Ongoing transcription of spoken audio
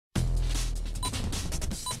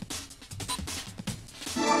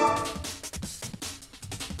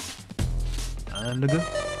Time to go.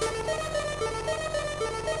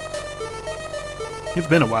 It's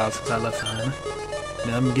been a while since I left the island.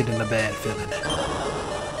 Now I'm getting a bad feeling.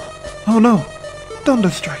 Oh no! Thunder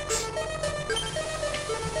strikes!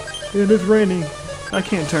 It is raining. I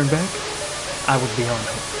can't turn back. I was beyond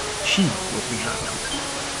hope. She was beyond hope.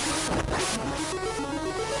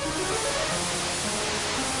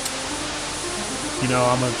 You know,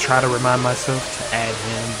 I'm gonna try to remind myself to add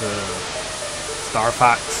him the Star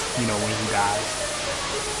Fox, you know, when he dies.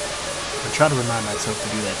 I try to remind myself to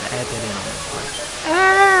do that, to add that in on this part.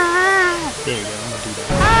 There you go, I'm gonna do that.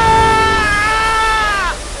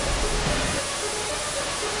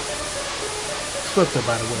 Swept up,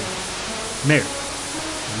 by the way. Mary.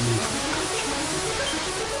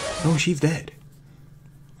 No, she's dead.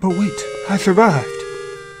 But wait, I survived.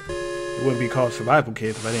 It wouldn't be called Survival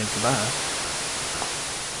Kids if I didn't survive.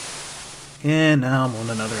 And now I'm on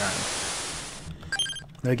another island.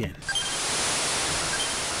 Again.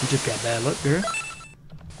 You just got bad luck, girl.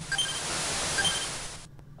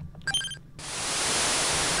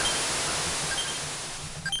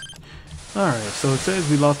 Alright, so it says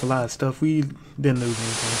we lost a lot of stuff. We didn't lose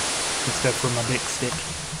anything. Except for my big stick.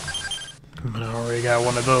 But I already got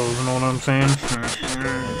one of those, you know what I'm saying?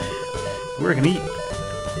 We're gonna eat.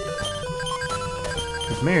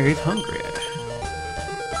 Because Mary's hungry.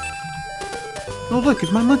 Oh look,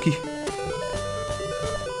 it's my monkey.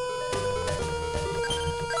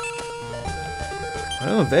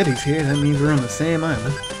 Well, if Eddie's here, that means we're on the same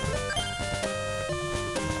island.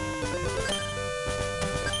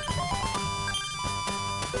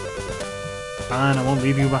 Fine, I won't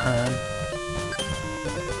leave you behind.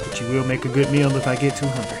 But you will make a good meal if I get too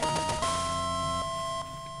hungry.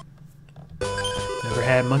 Never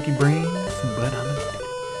had monkey brains, but I'm gonna eat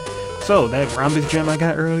it. So, that rhombus gem I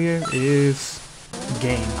got earlier is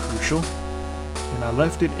game crucial. And I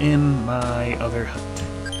left it in my other hut.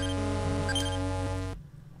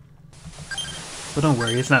 But don't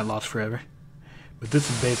worry, it's not lost forever. But this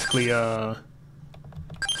is basically,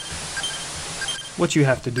 what you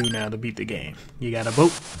have to do now to beat the game. You got a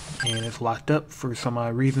boat, and it's locked up for some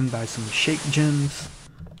odd reason by some shake gems.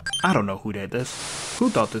 I don't know who did this. Who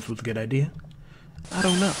thought this was a good idea? I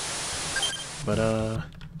don't know. But,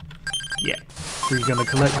 yeah. So you're gonna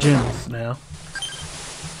collect gems now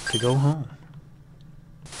to go home.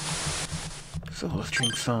 So let's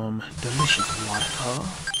drink some delicious water,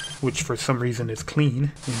 which for some reason is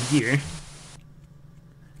clean in here.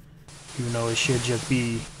 Even though it should just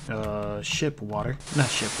be ship water. Not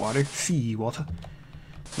ship water, sea water.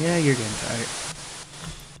 Yeah, you're getting tired.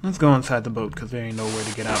 Let's go inside the boat because there ain't nowhere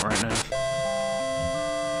to get out right now.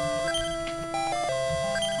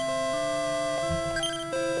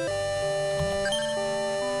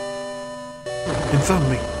 And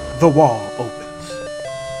suddenly, the wall opens.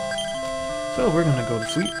 So we're gonna go to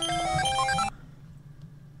sleep.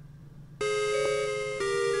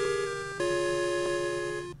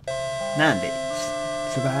 Nine days.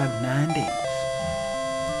 Survive 9 days.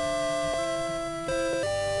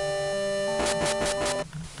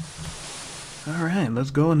 Alright,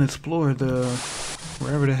 let's go and explore the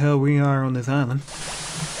wherever the hell we are on this island.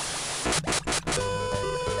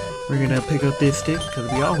 We're gonna pick up this stick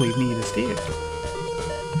because we always need a stick.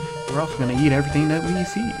 We're also gonna eat everything that we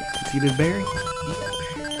see. See this berry? Eat that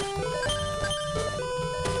berry.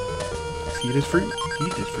 See this fruit?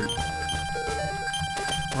 Eat this fruit.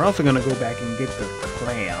 We're also gonna go back and get the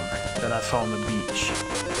clam that I saw on the beach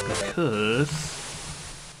because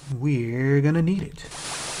we're gonna need it.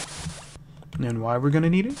 And why we're gonna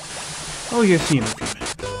need it? Oh, you'll see in a few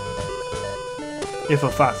minutes. If a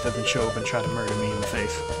fox doesn't show up and try to murder me in the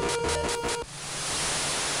face.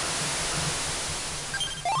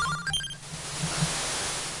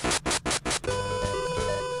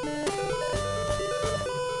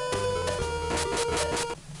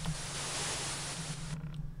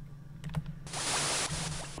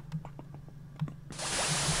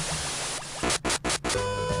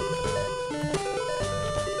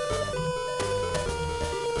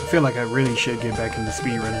 I feel like I really should get back into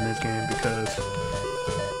speedrunning this game because,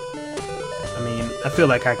 I mean, I feel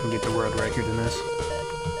like I can get the world record in this.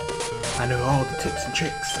 I know all the tips and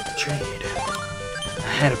tricks of the trade.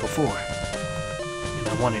 I had it before, and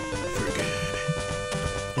I want it for good.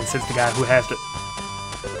 And since the guy who has the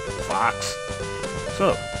fox,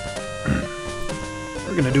 so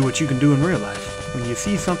we're gonna do what you can do in real life. When you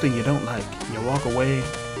see something you don't like, you walk away,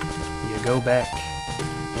 you go back,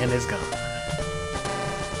 and it's gone.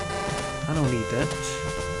 I don't need that.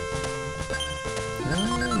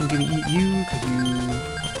 I'm gonna eat you because you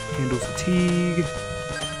handle fatigue.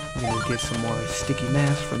 I'm gonna get some more sticky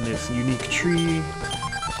mass from this unique tree.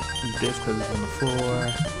 Eat this because it's on the floor.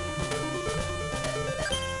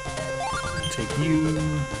 Take you.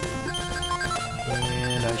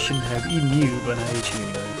 And I shouldn't have eaten you, but I ate you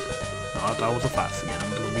anyways. Oh, I thought it was a fox again.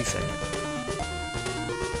 I'm doing me safe.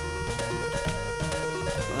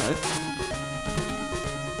 But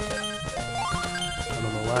I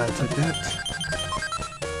don't know why I took that.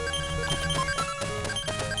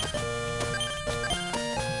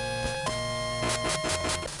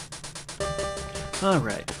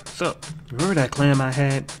 Alright, so, remember that clam I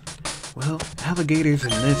had? Well, alligators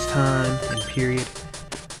in this time and period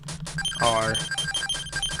are...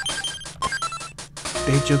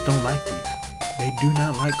 they just don't like these. They do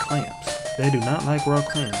not like clams. They do not like raw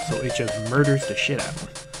clams, so it just murders the shit out of them.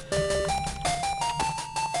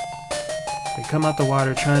 They come out the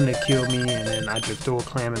water trying to kill me, and then I just throw a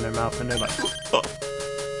clam in their mouth and they're like, oh,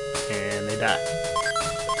 and they die.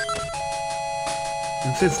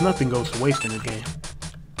 And since nothing goes to waste in this game,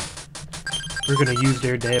 we're gonna use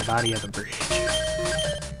their dead body as a bridge.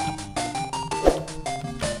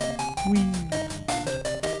 Whee!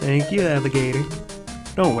 Thank you, alligator.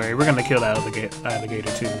 Don't worry, we're gonna kill that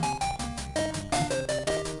alligator too.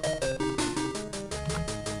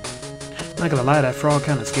 Not gonna lie, that frog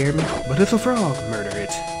kinda scared me, but it's a frog. Murder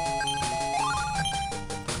it.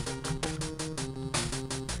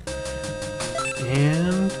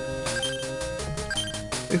 And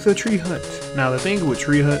it's a tree hut. Now the thing with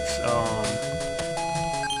tree huts,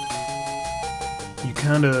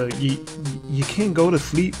 you can't go to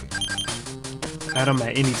sleep at them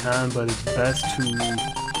at any time, but it's best to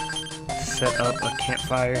set up a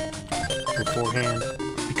campfire beforehand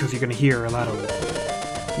because you're gonna hear a lot of,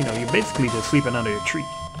 you're basically just sleeping under a tree,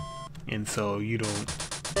 and so you're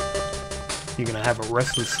gonna have a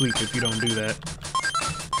restless sleep if you don't do that.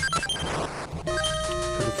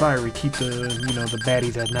 So the fire will keep the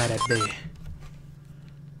baddies at night at bay.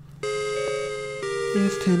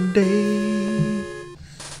 It's 10 days.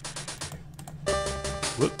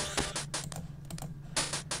 Whoops.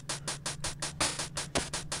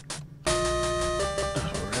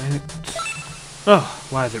 Alright. Oh,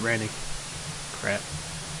 why is it raining? Crap.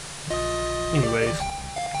 Anyways.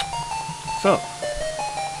 So.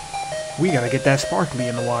 We gotta get that sparkly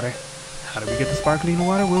in the water. How do we get the sparkly in the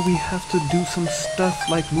water? Well, we have to do some stuff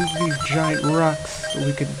like move these giant rocks so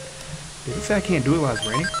we can... Did it say I can't do it while it's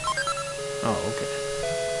raining? Oh, okay.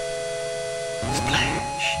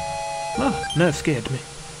 Splash! Oh, no, it scared me.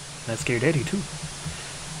 That scared Eddie, too.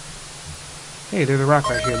 Hey, there's a rock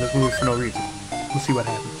right here. Let's move it for no reason. We'll see what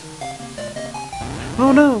happens.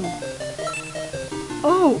 Oh, no!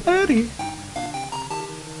 Oh, Eddie!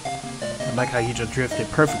 I like how he just drifted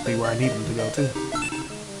perfectly where I need him to go, too.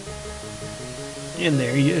 And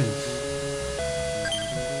there he is.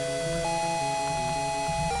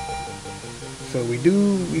 So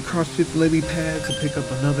we cross this lily pad to pick up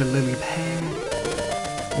another lily pad.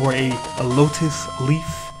 Or a lotus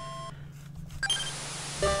leaf.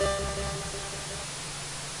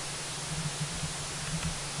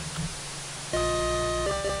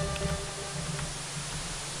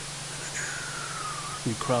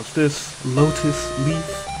 We cross this lotus leaf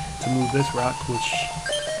to move this rock, which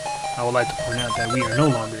I would like to point out that we are no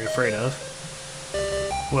longer afraid of.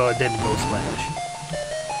 Well, it didn't go splash.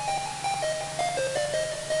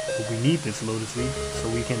 But we need this lotus leaf so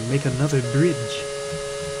we can make another bridge.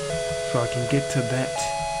 So I can get to that.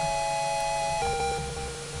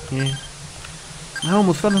 Yeah. I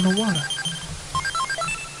almost fell in the water.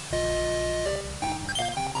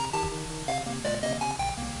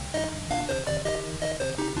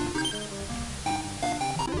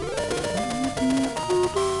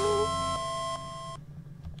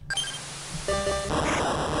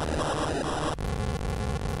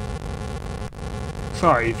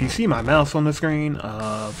 Sorry, if you see my mouse on the screen,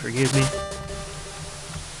 forgive me.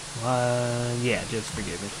 Yeah, just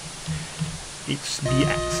forgive me. It's the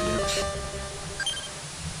accident.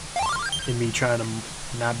 And me trying to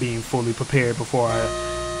not being fully prepared before I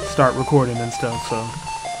start recording and stuff, so.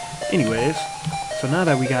 Anyways, so now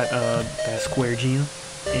that we got that square gem,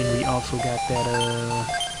 and we also got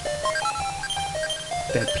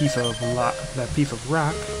that piece of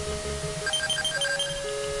rock.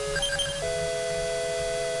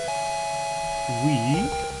 We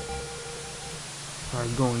are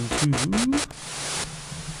going to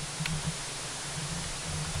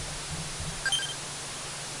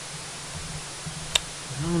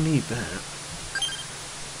I don't need that.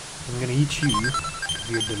 I'm gonna eat you because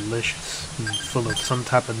you're delicious and full of some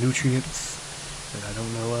type of nutrients that I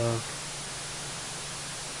don't know of.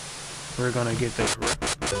 We're gonna get this,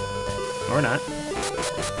 or not.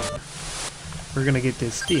 We're gonna get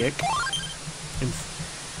this stick and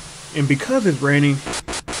And because it's raining,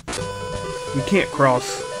 we can't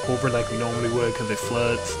cross over like we normally would because it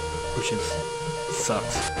floods, which is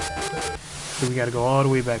sucks. So we gotta go all the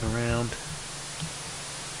way back around.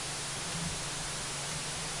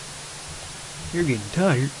 You're getting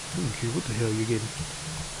tired. I don't care what the hell you're getting.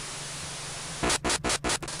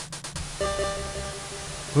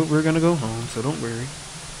 But we're gonna go home, so don't worry.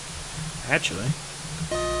 Actually,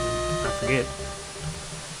 I forget.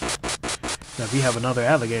 Now if we have another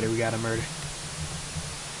alligator we gotta murder.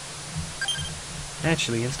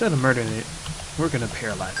 Actually, instead of murdering it, we're gonna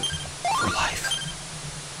paralyze it for life.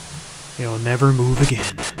 It'll never move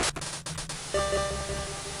again.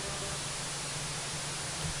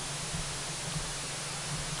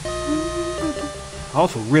 I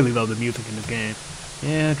also really love the music in this game.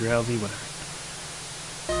 Yeah, drowsy, whatever.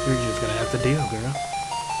 You're just gonna have to deal, girl.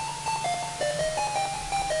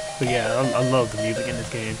 But yeah, I love the music in this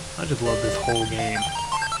game. I just love this whole game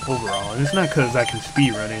overall. And it's not because I can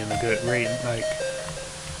speedrun it in a good rate. Like,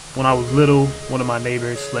 when I was little, one of my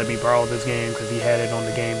neighbors let me borrow this game because he had it on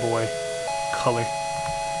the Game Boy Color.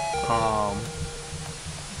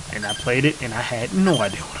 And I played it, and I had no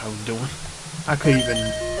idea what I was doing. I couldn't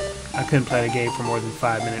play the game for more than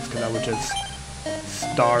 5 minutes because I would just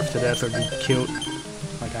starve to death or be killed.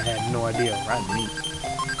 Like, I had no idea. Right, me.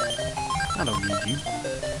 I don't need you.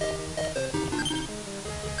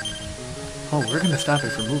 Oh, we're gonna stop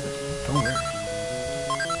it from moving. Don't worry.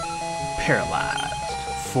 Paralyzed.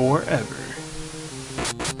 Forever.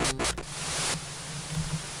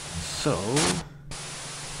 So...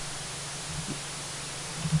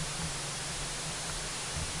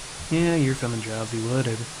 yeah, you're feeling drowsy,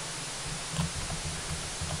 whatever.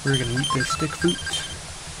 We're gonna eat this stick fruit.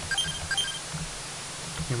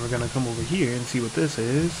 And we're gonna come over here and see what this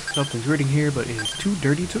is. Something's written here, but it is too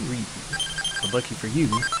dirty to read. But lucky for you,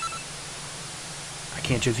 I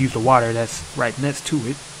can't just use the water that's right next to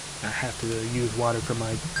it. I have to use water from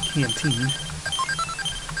my canteen.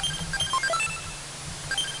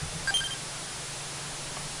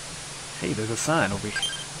 Hey, there's a sign over here.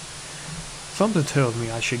 Something tells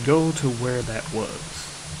me I should go to where that was.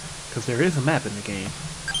 Because there is a map in the game.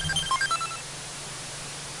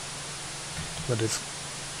 But it's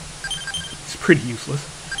pretty useless.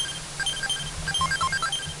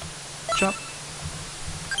 Chop.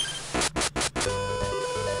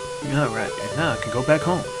 Alright, and now I can go back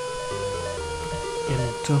home.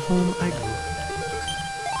 And to home I go.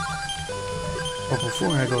 But before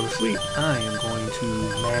I go to sleep, I am going to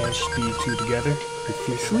mash these two together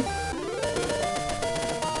profusely.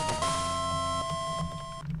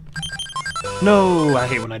 No, I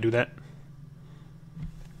hate when I do that.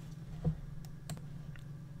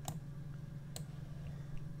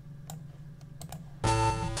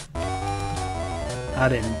 I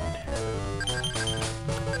didn't.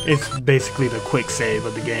 It's basically the quick save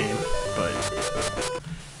of the game, but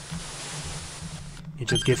it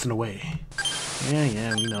just gets in the way.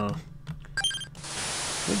 Yeah, we know.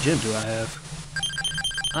 What gem do I have?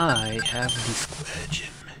 I have the square gem.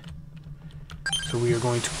 So we are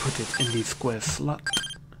going to put it in the square slot.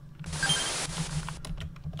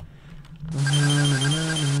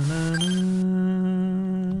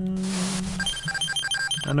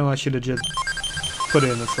 I know I should have just put it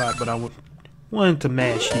in the slot, but I wanted to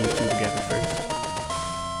mash these two together first.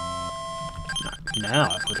 Now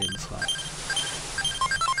I put it in the slot.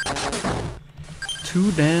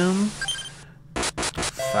 2 down,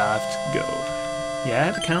 5 to go. Yeah, I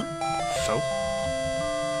had to count. So.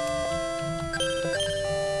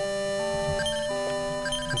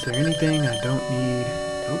 Is there anything I don't need?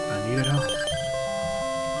 Nope, I need it all.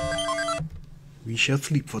 We shall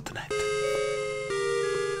sleep for tonight.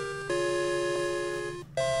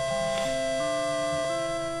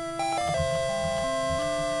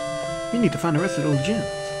 We need to find the rest of those gems.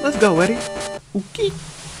 Let's go, Eddie. Okay.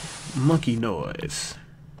 Monkey noise.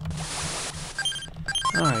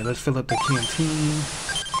 Alright, let's fill up the canteen.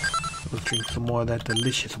 Let's drink some more of that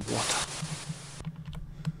delicious water.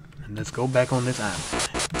 And let's go back on this island.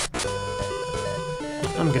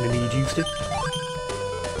 I'm gonna need you, Stick. I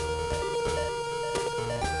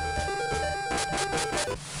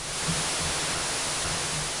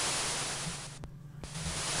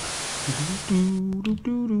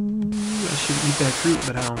should eat that fruit,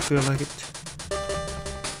 but I don't feel like it.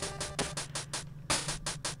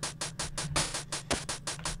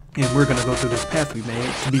 And we're gonna go through this path we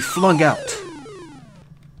made to be flung out.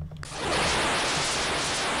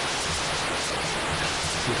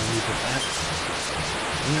 We don't need the axe.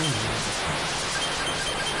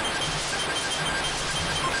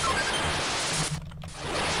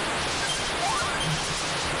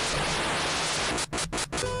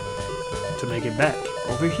 make it back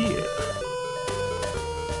over here.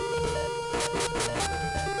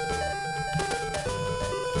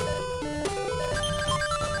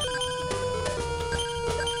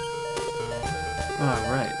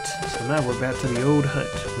 Alright, so now we're back to the old hut,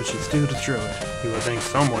 which is still destroyed. You would think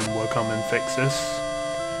someone will come and fix this.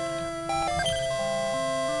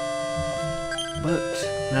 But,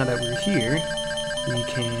 now that we're here, we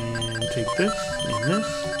can take this, and do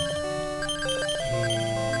this,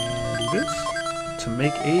 to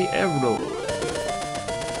make a arrow.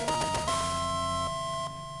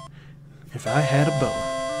 If I had a bow.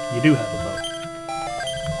 You do have a bow.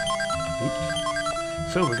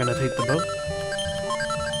 Oops. So we're gonna take the bow.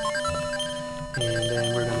 And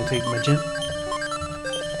then we're gonna take my gem.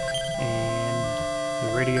 And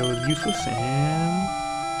the radio is useless, and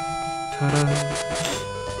ta-da!